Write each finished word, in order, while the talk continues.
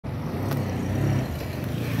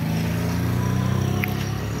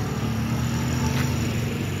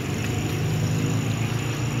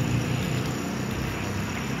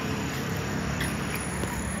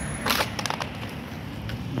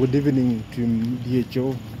Good evening, Team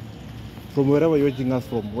DHO. From wherever you're watching us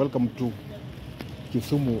from, welcome to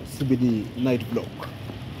Kisumu CBD night vlog.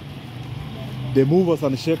 The movers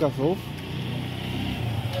and shakers of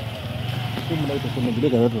Kisumu night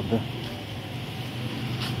vlog.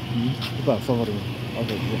 People are suffering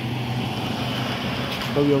outside here.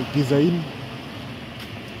 So we have design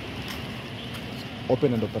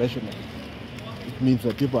open and operational. It means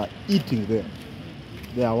that people are eating there.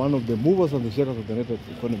 They are one of the movers and the shakers of the network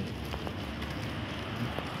economy.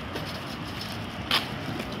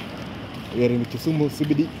 We are in Kisumu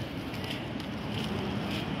CBD.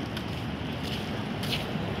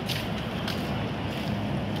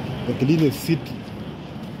 The cleanest city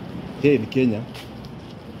here in Kenya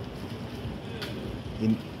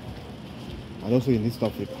and also in East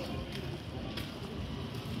Africa.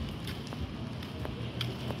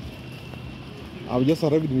 I've just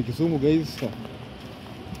arrived in Kisumu, guys.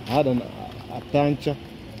 I had a puncture,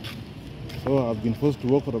 so I've been forced to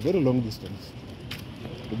walk for a very long distance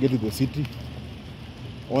to get to the city.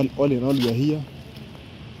 All in all, we are here.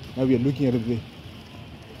 Now we are looking at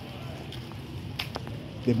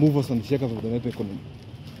the movers and shakers of the net economy.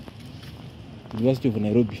 University of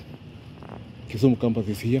Nairobi, Kisumu campus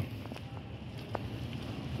is here.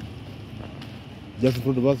 Just in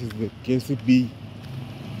front of us is the KCB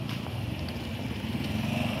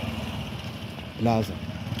Plaza.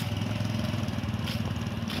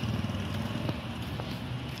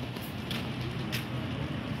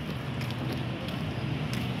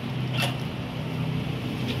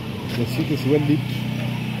 The city is well lit.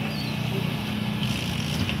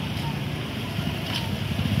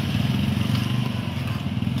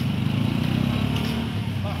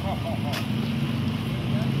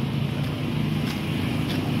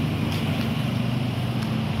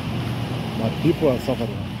 But people are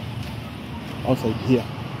suffering outside here.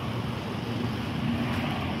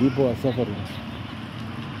 People are suffering.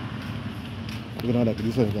 You know, like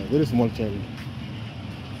this one is a very small child.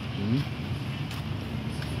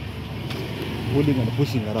 Pulling and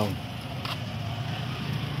pushing around.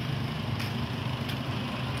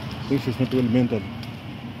 I think she's not well mentally.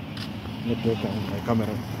 Not well on my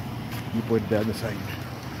camera. You point the other side.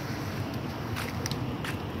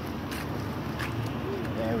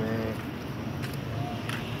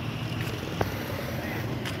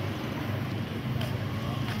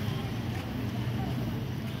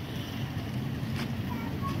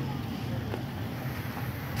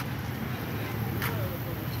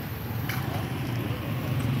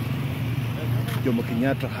 Jomo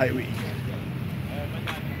Kenyatta Highway.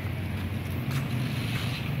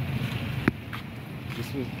 This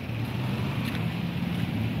way.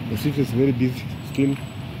 The city is very busy still.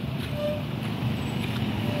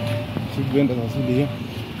 Street vendors are still here.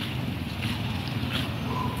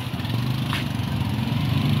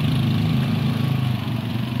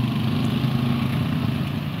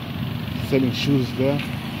 Selling shoes there.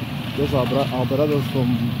 Those are our brothers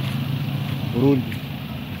from Burundi.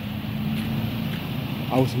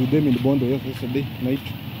 I was with them in Bondo yesterday night.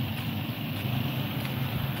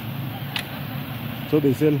 So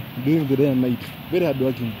they sell during the day and night. Very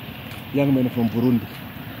hardworking young men from Burundi.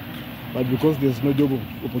 But because there's no job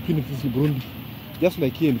opportunities in Burundi, just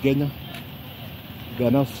like here in Kenya, they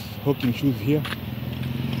are now hawking shoes here.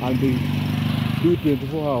 And they do it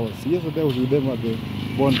 24 hours. Yesterday I was with them at the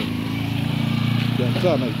Bondo. The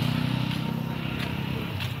entire night.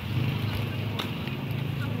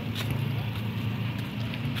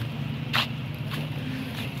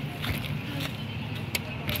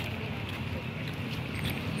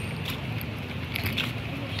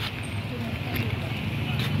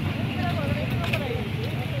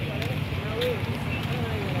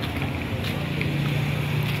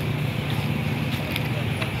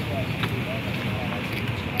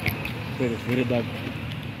 Very dark. I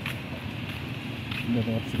don't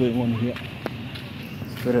know what's going on here.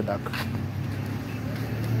 It's very dark.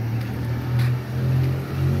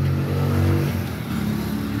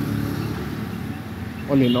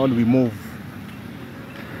 All in all, we move,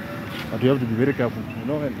 but you have to be very careful. You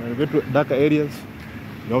know, when you get to darker areas,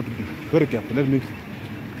 you have to be very careful. Let me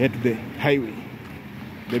head to the highway.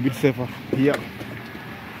 They're a bit safer here.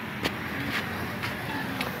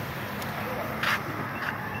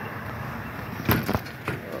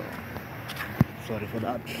 Sorry for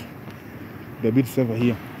that. They're a bit safer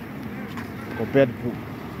here compared to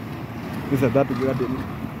this and that garden.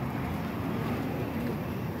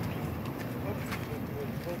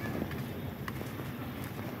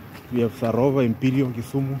 We have Sarova, Imperial,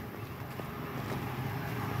 Kisumu.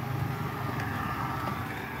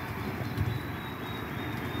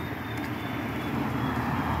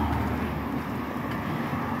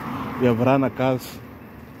 We have runner cars.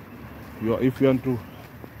 If you want to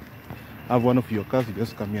have one of your cars, you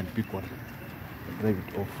just come here and pick one and drive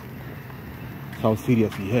it off. That's how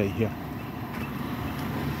serious we are here.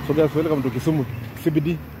 So guys, welcome to Kisumu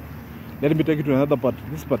CBD. Let me take you to another part.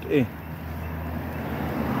 This part A.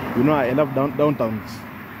 You know, I love downtowns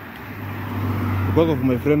because of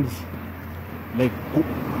my friends like